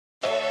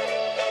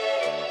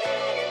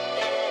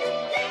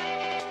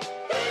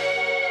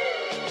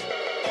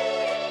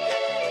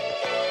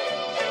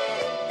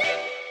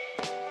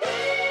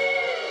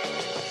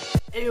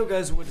Yo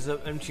guys, what is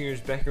up?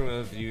 MTG back here with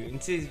another video. In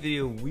today's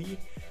video, we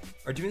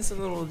are doing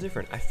something a little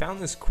different. I found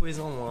this quiz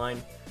online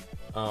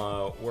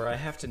where I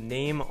have to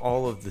name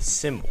all of the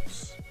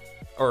symbols,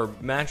 or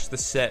match the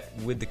set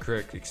with the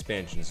correct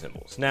expansion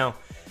symbols. Now,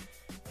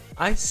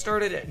 I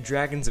started at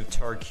Dragons of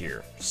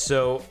Tarkir,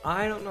 so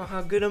I don't know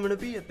how good I'm going to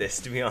be at this,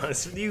 to be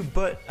honest with you,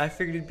 but I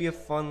figured it'd be a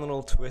fun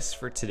little twist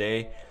for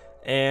today,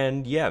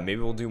 and yeah, maybe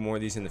we'll do more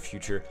of these in the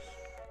future,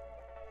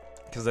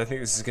 because I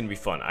think this is going to be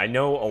fun. I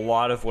know a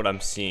lot of what I'm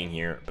seeing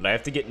here, but I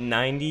have to get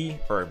 90,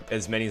 or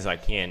as many as I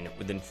can,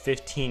 within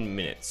 15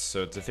 minutes,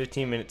 so it's a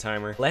 15-minute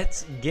timer.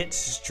 Let's get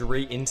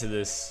straight into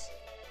this.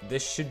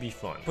 This should be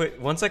fun. But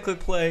once I click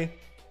play,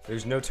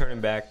 there's no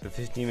turning back. The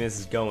 15 minutes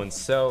is going,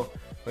 so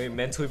let me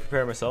mentally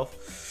prepare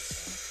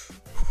myself.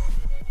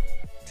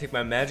 Take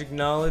my magic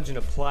knowledge and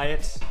apply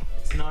it.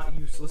 It's not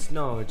useless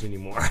knowledge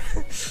anymore.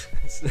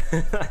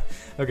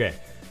 Okay,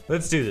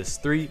 let's do this.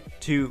 3,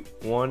 2,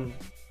 1,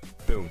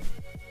 boom.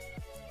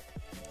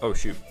 Oh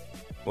shoot.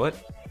 What?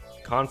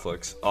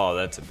 Conflicts. Oh,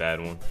 that's a bad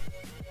one.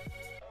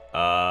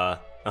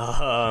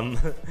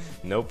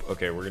 Nope.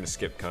 Okay, we're gonna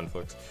skip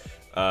conflicts.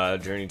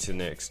 Journey to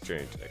next.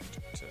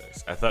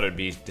 I thought it'd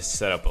be just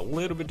set up a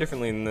little bit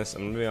differently than this.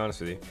 I'm gonna be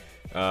honest with you.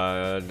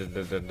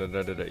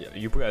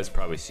 You guys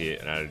probably see it,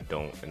 and I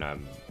don't, and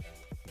I'm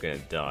gonna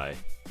die.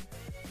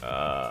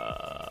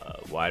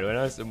 Why do I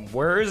not?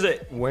 Where is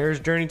it? Where's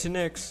Journey to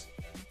Nyx?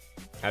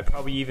 I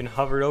probably even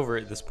hovered over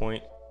it at this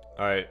point.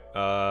 All right.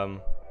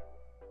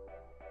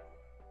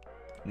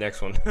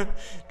 Next one.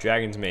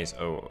 Dragon's Maze.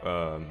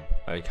 Oh,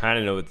 I kind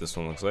of know what this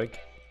one looks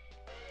like.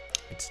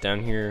 It's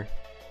down here.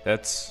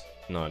 That's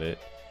not it.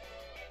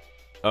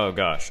 Oh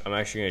gosh, I'm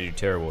actually gonna do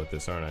terrible with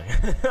this, aren't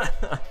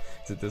I?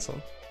 Is it this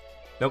one?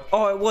 Nope.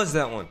 Oh, it was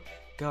that one.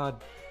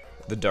 God.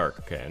 The dark.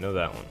 Okay, I know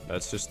that one.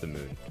 That's just the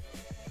moon.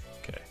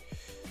 Okay.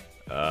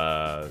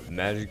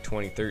 Magic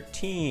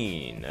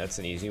 2013. That's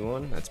an easy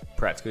one. That's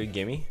practically a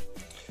gimme.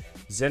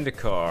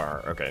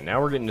 Zendikar. Okay, now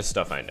we're getting to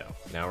stuff I know.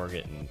 Now we're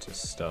getting to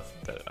stuff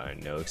that I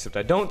know, except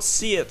I don't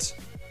see it.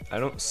 I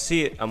don't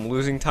see it. I'm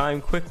losing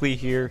time quickly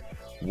here.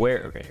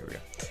 Where? Okay, here we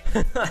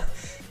go.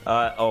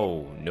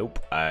 Oh, nope.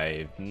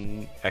 Actually,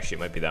 it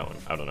might be that one.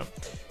 I don't know.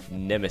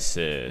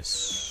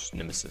 Nemesis.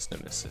 I'm just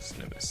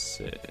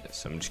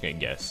gonna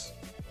guess.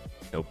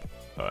 Nope.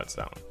 Oh, that's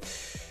that one.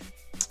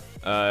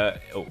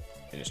 Oh,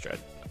 Innistrad.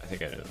 I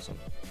think I know this one.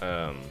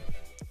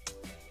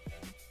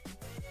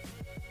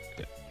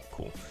 Yeah,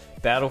 cool.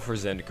 Battle for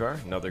Zendikar,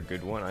 another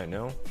good one, I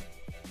know.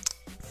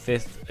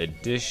 5th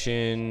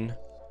edition.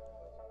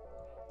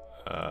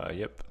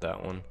 Yep,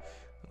 that one.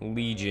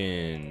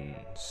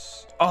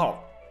 Legions. Oh!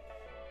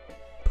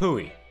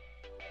 Pooey.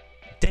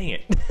 Dang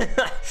it.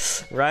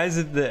 Rise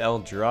of the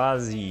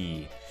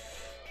Eldrazi.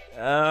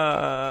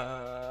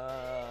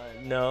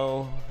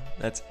 No.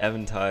 That's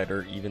Eventide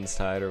or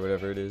Evenstide or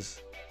whatever it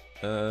is.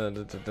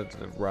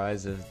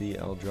 Rise of the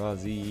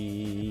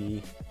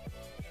Eldrazi.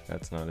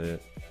 That's not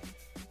it.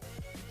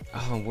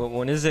 Oh, what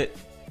one is it?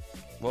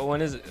 What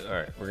one is it?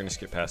 Alright, we're gonna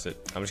skip past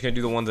it. I'm just gonna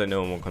do the ones I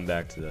know and we'll come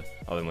back to the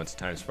other ones.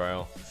 Time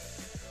Spiral.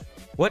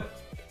 What?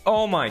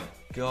 Oh my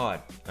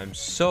god. I'm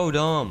so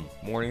dumb.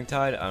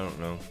 Morningtide? I don't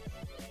know.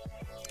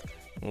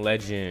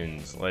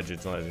 Legends.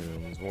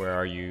 Where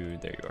are you?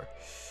 There you are.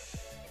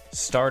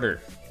 Starter.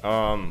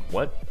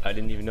 What? I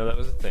didn't even know that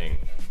was a thing.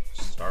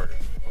 Starter.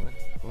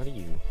 What are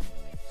you?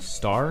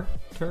 Starter?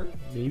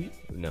 Maybe?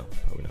 No,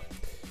 probably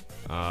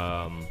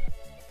not.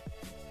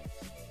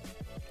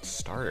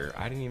 Starter.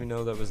 I didn't even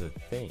know that was a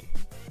thing.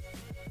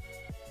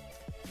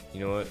 You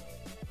know what?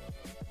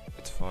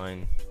 It's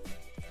fine.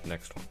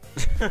 Next one.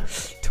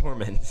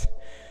 Torment.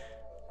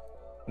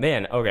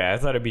 Man, okay, I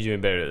thought I'd be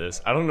doing better at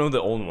this. I don't know the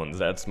old ones.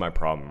 That's my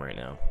problem right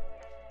now.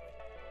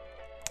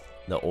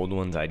 The old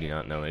ones I do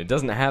not know. It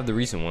doesn't have the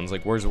recent ones,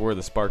 like Where's War of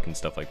the Spark and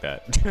stuff like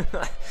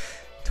that.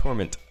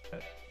 Torment. I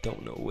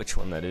don't know which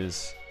one that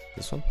is.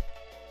 This one?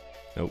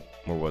 Nope.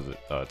 Where was it?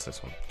 Oh, it's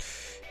this one.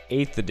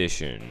 8th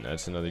edition.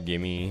 That's another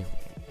gimme.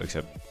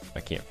 Except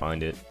I can't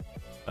find it.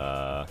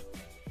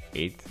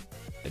 8th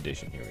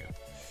edition. Here we go.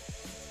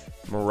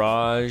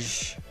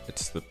 Mirage.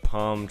 It's the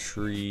palm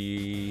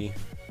tree.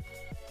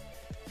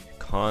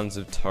 Cons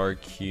of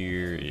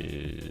Tarkir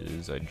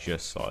is. I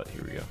just saw it.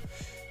 Here we go.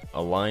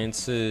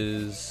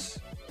 Alliances.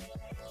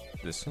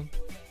 This one.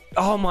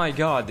 Oh my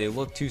god, they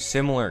look too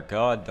similar.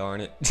 God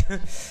darn it.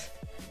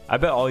 I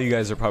bet all you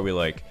guys are probably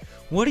like,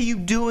 what are you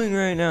doing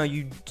right now,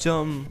 you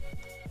dumb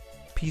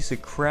piece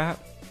of crap?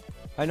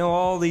 I know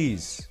all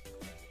these.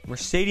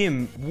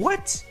 Merstadium.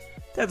 What?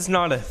 That's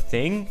not a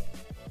thing.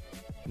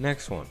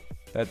 Next one.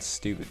 That's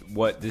stupid.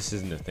 What? This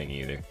isn't a thing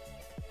either.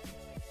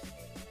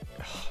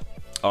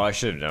 Oh, I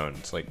should have known.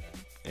 It's like,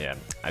 yeah,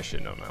 I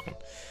should have known that one.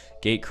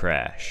 Gate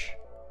Crash.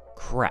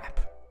 Crap.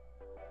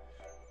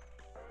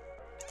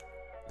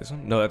 This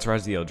one? No, that's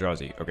Rise of the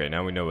Eldrazi. Okay,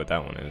 now we know what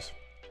that one is.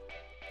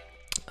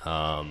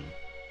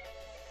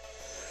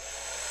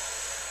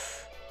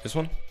 This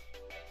one?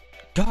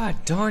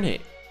 God darn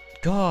it.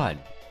 God.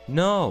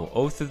 No.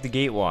 Oath of the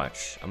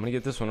Gatewatch. I'm gonna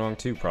get this one wrong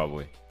too,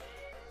 probably.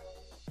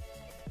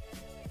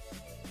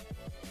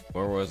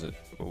 Where was it?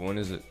 When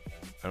is it?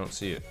 I don't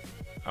see it.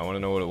 I want to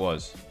know what it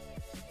was.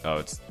 Oh,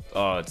 it's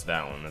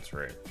that one. That's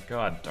right.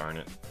 God darn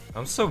it.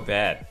 I'm so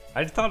bad.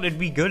 I thought I'd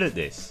be good at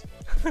this.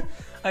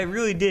 I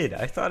really did.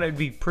 I thought I'd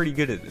be pretty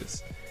good at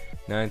this.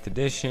 9th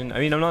edition. I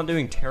mean, I'm not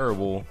doing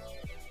terrible.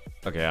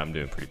 Okay, I'm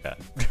doing pretty bad.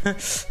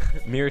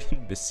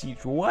 Mirrodin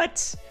Besiege.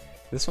 What?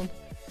 This one?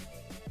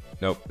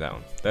 Nope, that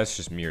one. That's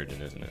just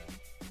Mirrodin, isn't it?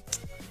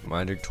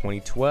 Magic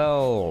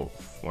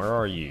 2012. Where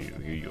are you?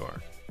 Here you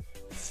are.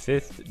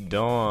 5th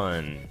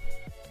Dawn.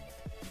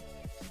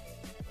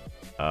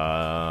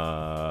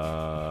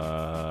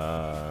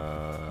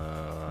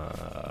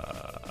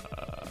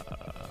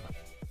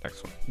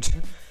 Next one.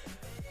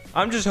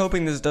 I'm just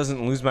hoping this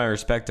doesn't lose my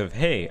respect of,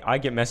 hey, I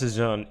get messages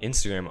on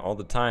Instagram all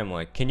the time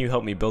like, can you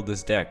help me build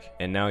this deck?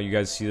 And now you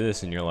guys see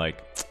this and you're like,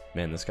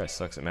 man, this guy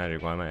sucks at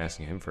Magic. Why am I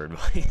asking him for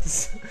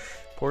advice?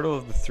 Portal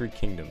of the Three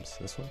Kingdoms.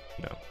 This one?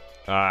 No.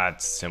 Ah,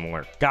 it's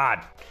similar.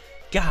 God.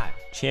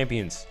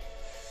 Champions.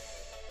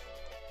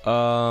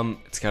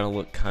 It's gotta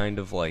look kind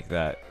of like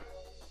that.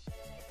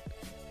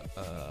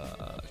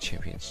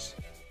 Champions.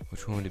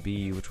 Which one would it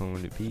be? Which one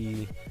would it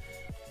be?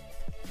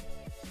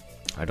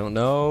 I don't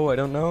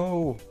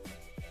know.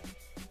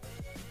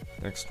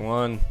 Next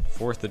one,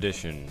 4th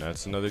edition.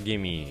 That's another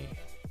gimme.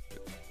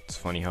 It's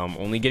funny how I'm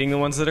only getting the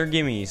ones that are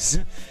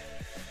gimmies.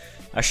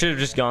 I should have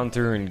just gone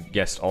through and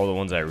guessed all the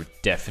ones I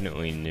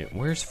definitely knew.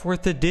 Where's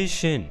 4th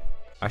edition?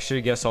 I should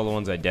have guessed all the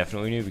ones I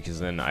definitely knew because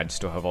then I'd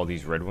still have all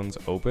these red ones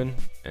open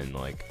and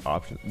like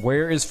options.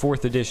 Where is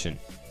 4th edition?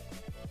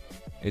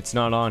 It's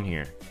not on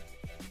here.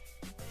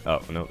 Oh,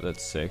 no,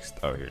 that's 6th.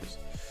 Oh, here it is.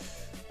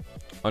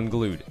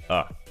 Unglued.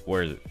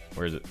 Where is it?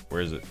 Where is it?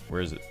 Where is it?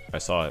 Where is it? I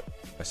saw it.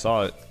 I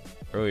saw it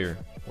earlier.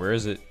 Where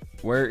is it?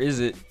 Where is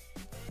it?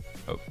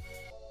 Oh,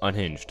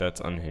 unhinged. That's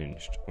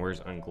unhinged. Where's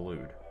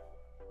unglued?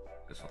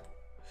 This one.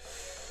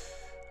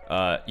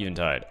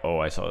 Eventide. Oh,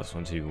 I saw this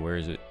one too. Where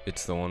is it?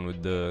 It's the one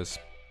with the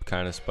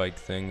kind of spiked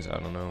things. I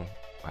don't know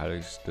how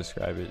to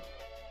describe it.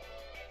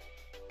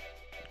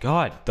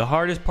 God, the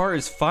hardest part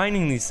is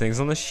finding these things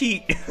on the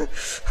sheet.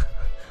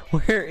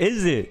 Where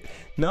is it?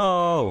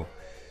 No.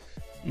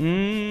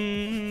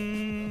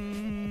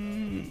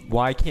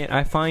 Why can't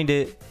I find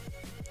it?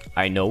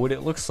 I know what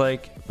it looks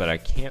like, but I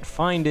can't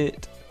find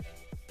it.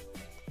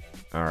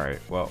 Alright,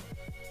 well.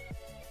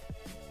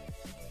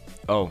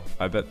 Oh,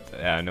 I bet.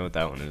 Yeah, I know what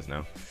that one is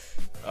now.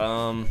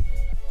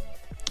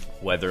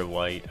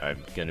 Weatherlight,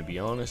 I'm gonna be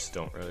honest,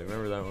 don't really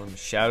remember that one.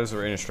 Shadows of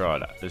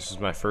Innistrad. This is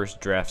my first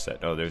draft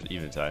set. Oh, there's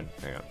Eventide.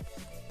 Hang on.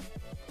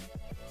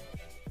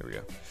 Here we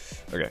go.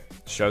 Okay,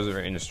 Shadows of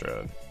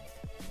Innistrad.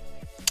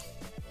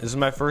 This is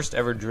my first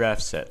ever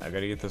draft set. I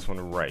gotta get this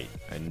one right.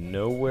 I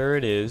know where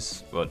it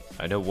is, but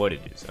I know what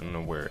it is. I don't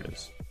know where it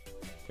is.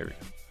 Here we go.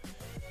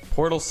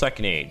 Portal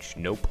Second Age.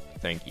 Nope.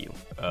 Thank you.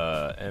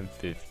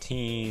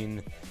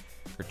 M15.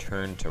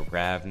 Return to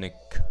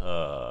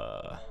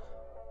Ravnica.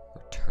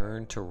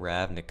 Return to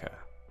Ravnica.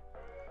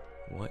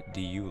 What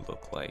do you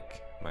look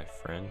like, my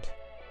friend?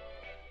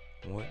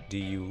 What do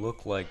you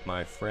look like,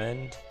 my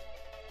friend?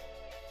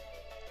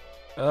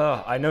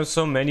 I know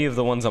so many of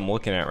the ones I'm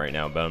looking at right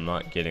now, but I'm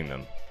not getting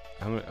them.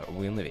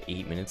 We only have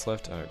 8 minutes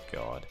left? Oh,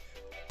 God.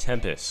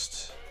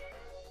 Tempest.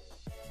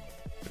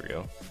 There we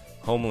go.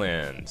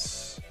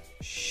 Homelands.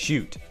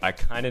 Shoot. I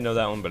kind of know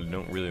that one, but I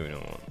don't really know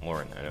one.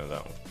 Lauren, I know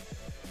that one.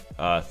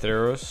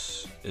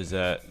 Theros. Is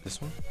that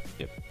this one?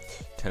 Yep.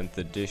 10th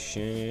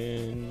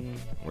edition.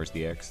 Where's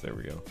the X? There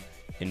we go.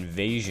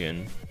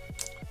 Invasion.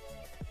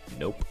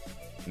 Nope.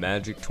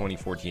 Magic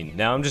 2014.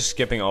 Now I'm just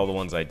skipping all the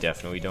ones I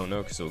definitely don't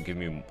know because it'll give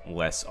me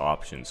less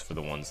options for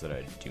the ones that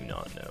I do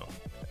not know.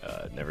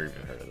 Never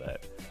even heard of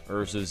that.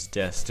 Urza's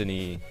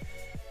Destiny.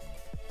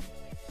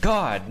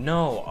 God,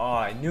 no. Oh,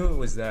 I knew it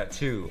was that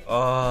too.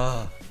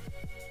 God.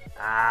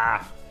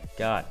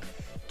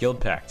 Guild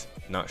Pact.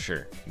 Not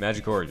sure.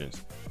 Magic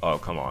Origins. Oh,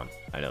 come on.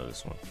 I know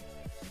this one.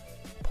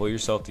 Pull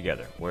yourself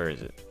together. Where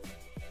is it?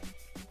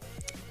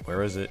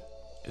 Where is it?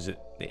 Is it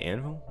the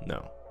Anvil?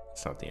 No,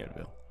 it's not the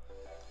Anvil.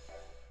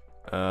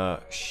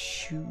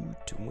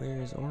 Shoot.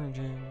 Where's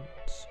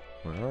Origins?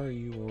 Where are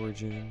you,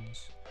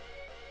 Origins?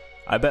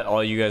 I bet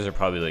all you guys are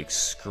probably like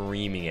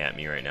screaming at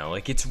me right now.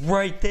 Like, it's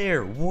right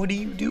there. What are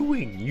you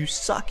doing? You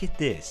suck at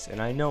this.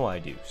 And I know I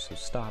do. So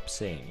stop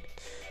saying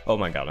it. Oh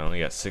my God. I only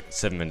got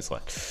 7 minutes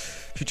left.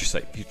 Future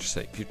Sight. Future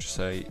Sight. Future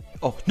Sight.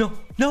 Oh, no.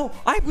 No.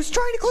 I was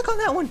trying to click on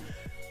that one.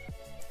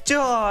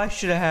 Duh. I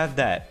should have had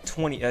that.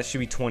 20. That should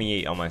be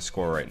 28 on my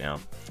score right now.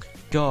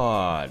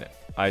 God.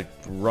 I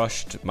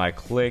rushed my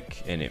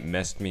click and it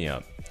messed me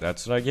up.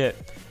 That's what I get.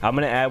 I'm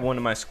going to add one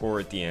to my score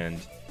at the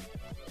end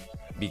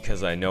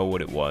because I know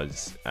what it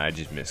was. I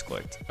just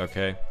misclicked.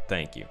 Okay?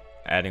 Thank you.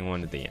 Adding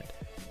one at the end.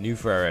 New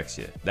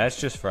Phyrexia. That's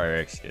just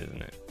Phyrexia,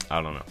 isn't it?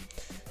 I don't know.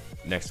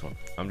 Next one.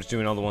 I'm just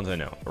doing all the ones I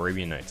know.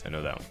 Arabian Nights. I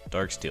know that one.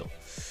 Dark Steel.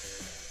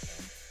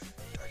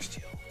 Dark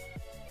Steel.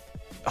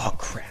 Oh,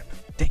 crap.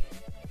 Dang.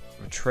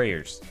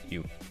 Betrayers.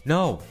 You.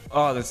 No.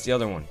 Oh, that's the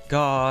other one.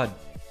 God.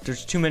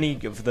 There's too many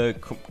of the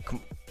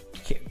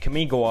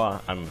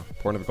Kamigawa. I don't know.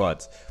 Born of the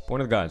Gods.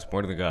 Born of the Gods.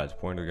 Born of the Gods.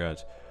 Born of the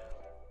Gods.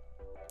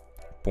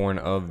 Born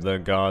of the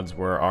gods,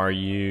 where are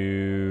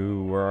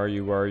you? Where are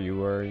you? Where are you?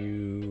 Where are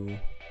you?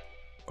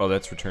 Oh,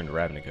 that's Return to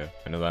Ravnica.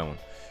 I know that one.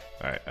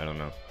 Alright, I don't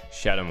know.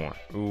 Shadowmoor.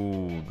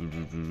 Ooh.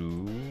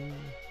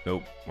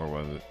 Nope. Where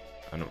was it?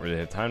 I don't really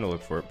have time to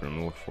look for it, but I'm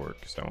gonna look for it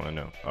because I want to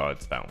know. Oh,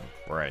 it's that one.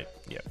 Right.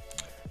 Yep.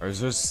 Or is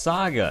there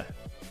Saga?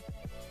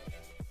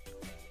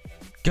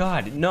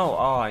 God, no.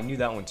 Oh, I knew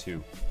that one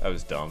too. That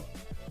was dumb.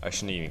 I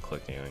shouldn't even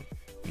click anything.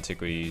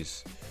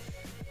 Antiquities.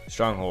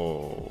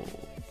 Stronghold.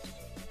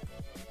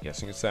 Yes, I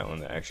think it's that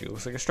one that actually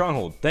looks like a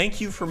stronghold. Thank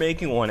you for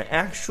making one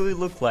actually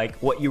look like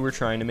what you were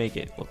trying to make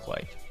it look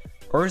like.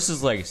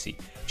 Urza's Legacy.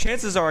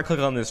 Chances are I click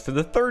on this for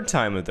the 3rd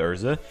time with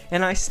Urza,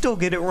 and I still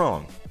get it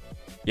wrong.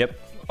 Yep.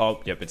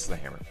 Oh, yep, it's the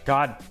hammer.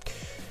 God,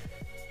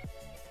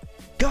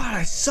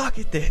 I suck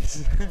at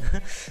this.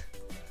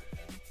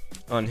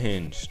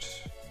 Unhinged.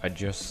 I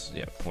just,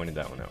 pointed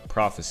that one out.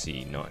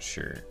 Prophecy, not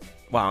sure.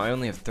 Wow, I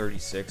only have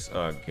 36.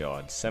 Oh,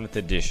 God. 7th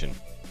edition.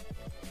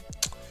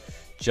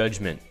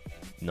 Judgment.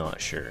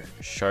 Not sure.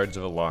 Shards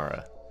of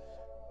Alara.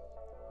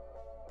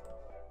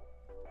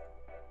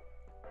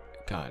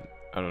 God,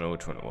 I don't know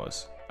which one it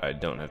was. I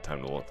don't have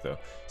time to look though.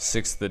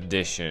 6th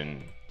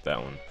edition.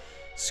 That one.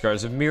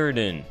 Scars of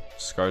Mirrodin.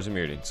 Scars of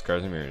Mirrodin.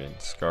 Scars of Mirrodin.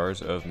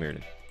 Scars of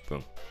Mirrodin.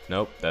 Boom.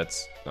 Nope,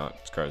 that's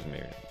not Scars of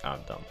Mirrodin.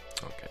 I'm dumb.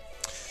 Okay.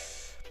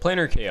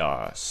 Planar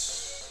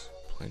Chaos.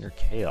 Planar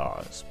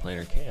Chaos.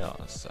 Planar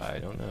Chaos. I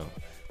don't know.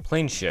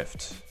 Plane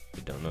Shift.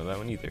 I don't know that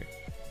one either.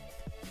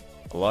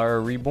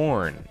 Alara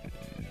Reborn.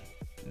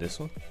 This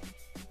one?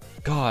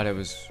 God, I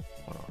was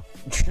one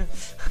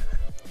off.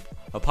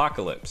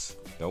 Apocalypse.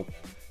 Nope.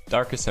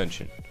 Dark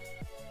Ascension.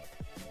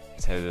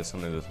 It's either this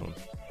one or this one.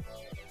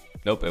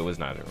 Nope, it was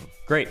neither of them.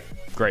 Great,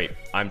 great.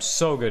 I'm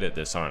so good at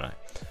this, aren't I?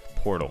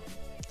 Portal.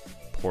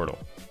 Portal.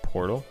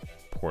 Portal.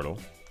 Portal.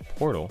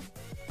 Portal.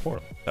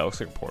 Portal. That looks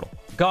like a portal.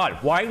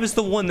 God, why was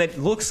the one that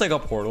looks like a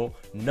portal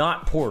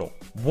not portal?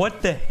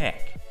 What the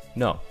heck?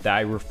 No, I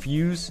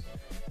refuse.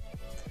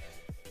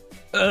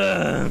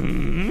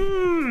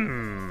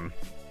 I'm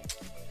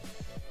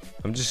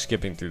just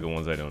skipping through the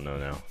ones I don't know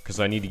now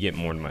because I need to get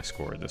more than my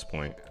score at this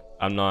point.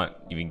 I'm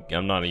not even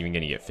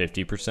gonna get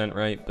 50%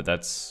 right, but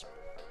that's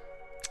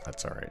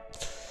all right.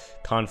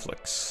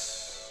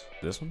 Conflicts.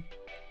 This one?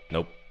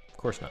 Nope. Of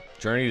course not.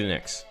 Journey to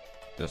Nyx.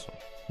 This one.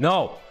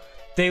 No.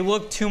 They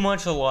look too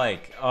much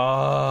alike.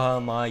 Oh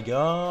my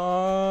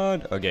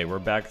God. Okay, we're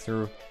back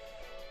through.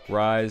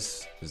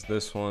 Rise is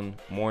this one.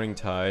 Morning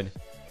Tide.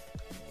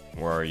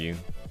 Where are you?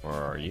 Where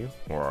are you?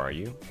 Where are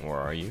you? Where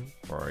are you?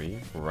 Where are you?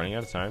 We're running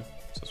out of time.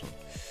 It's this one.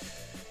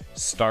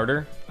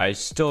 Starter. I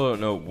still don't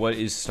know what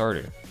is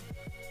starter.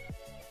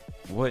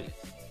 What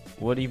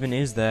even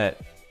is that?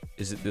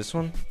 Is it this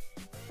one?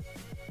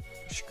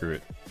 Screw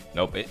it.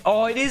 Nope.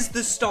 Oh, it is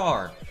the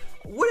star.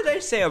 What did I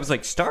say? I was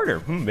like,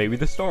 starter. Maybe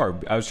the star.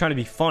 I was trying to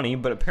be funny,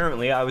 but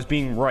apparently I was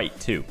being right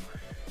too.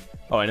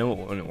 Oh, I know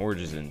what one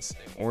Origins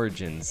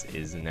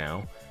is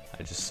now.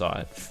 I just saw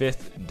it.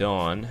 5th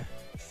Dawn.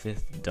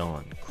 5th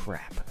Dawn.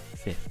 Crap.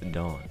 5th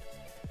Dawn.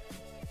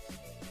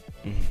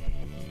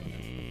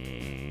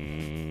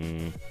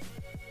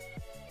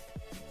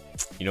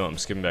 You know what? I'm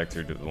skipping back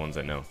through to the ones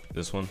I know.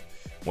 This one.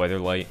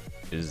 Weatherlight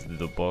is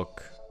the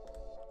book.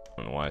 I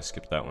don't know why I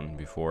skipped that one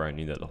before. I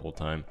knew that the whole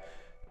time.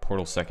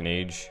 Portal Second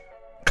Age.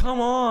 Come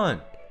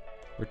on!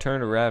 Return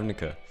to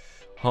Ravnica.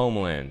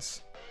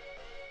 Homelands.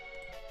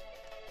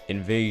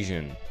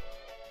 Invasion.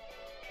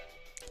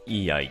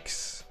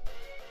 Yikes.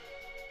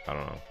 I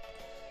don't know.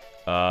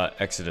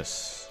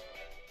 Exodus.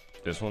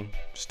 This one?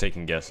 Just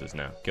taking guesses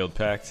now. Guild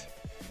Pact.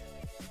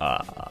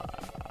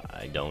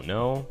 I don't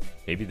know.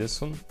 Maybe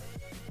this one?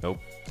 Nope.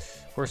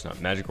 Of course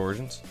not. Magic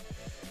Origins.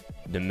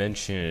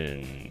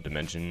 Dimension.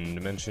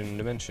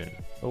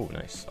 Oh,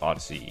 nice.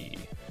 Odyssey.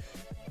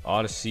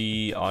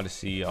 Odyssey.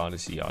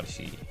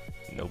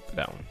 Nope,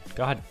 that one.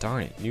 God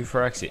darn it. New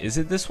Phyrexia. Is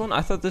it this one? I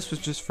thought this was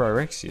just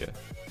Phyrexia.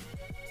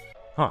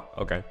 Huh,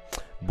 okay.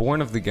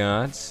 Born of the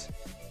Gods.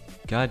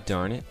 God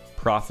darn it.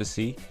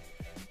 Prophecy.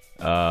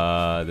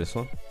 This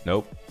one?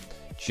 Nope.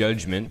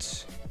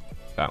 Judgment.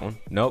 That one?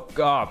 Nope.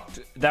 God,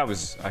 that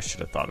was... I should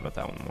have thought about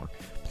that one more.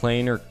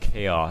 Planar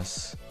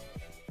Chaos.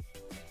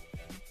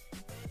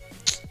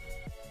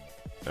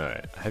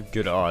 Alright, I have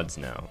good odds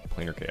now.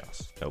 Planar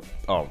Chaos. Nope.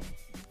 Oh,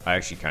 I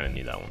actually kind of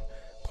need that one.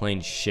 Plane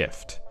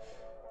Shift.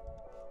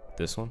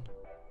 This one?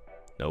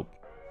 Nope.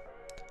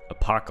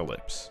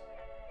 Apocalypse.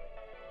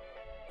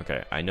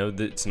 Okay, I know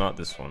that it's not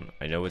this one.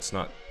 I know it's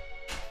not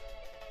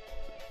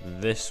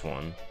this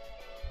one.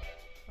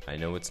 I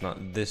know it's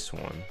not this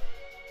one.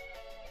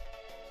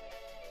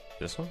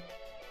 This one?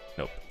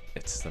 Nope.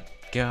 It's the...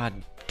 God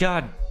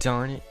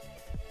darn it.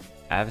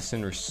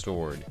 Avacyn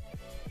Restored.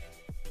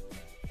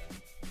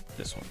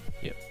 This one.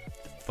 Yep.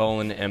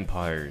 Fallen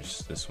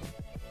Empires. This one.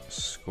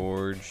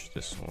 Scourge.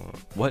 This one.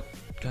 What?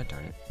 God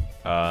darn it.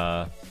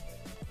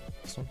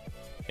 This one.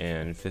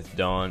 And 5th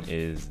Dawn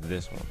is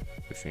this one,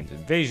 which means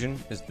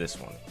Invasion is this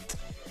one.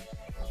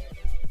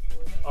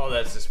 Oh,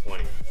 that's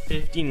disappointing.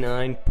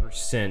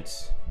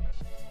 59%.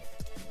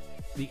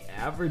 The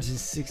average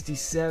is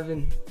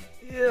 67.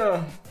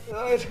 Yeah,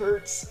 it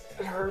hurts.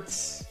 It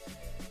hurts.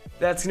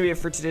 That's gonna be it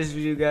for today's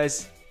video,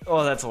 guys.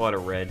 Oh, that's a lot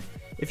of red.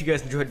 If you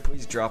guys enjoyed,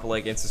 please drop a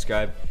like and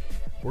subscribe.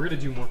 We're gonna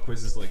do more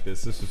quizzes like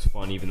this. This was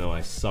fun, even though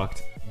I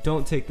sucked.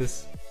 Don't take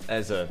this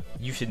as a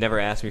you should never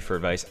ask me for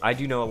advice. I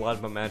do know a lot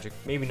about Magic.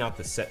 Maybe not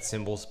the set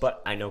symbols,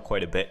 but I know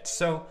quite a bit.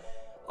 So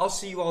I'll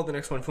see you all in the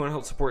next one. If you want to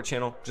help support the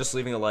channel, just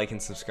leaving a like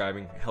and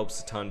subscribing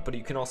helps a ton. But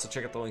you can also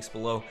check out the links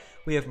below.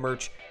 We have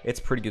merch. It's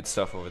pretty good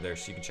stuff over there,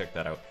 so you can check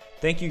that out.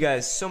 Thank you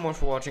guys so much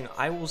for watching.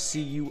 I will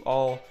see you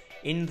all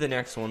in the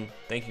next one.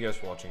 Thank you guys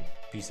for watching.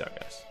 Peace out,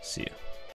 guys. See ya.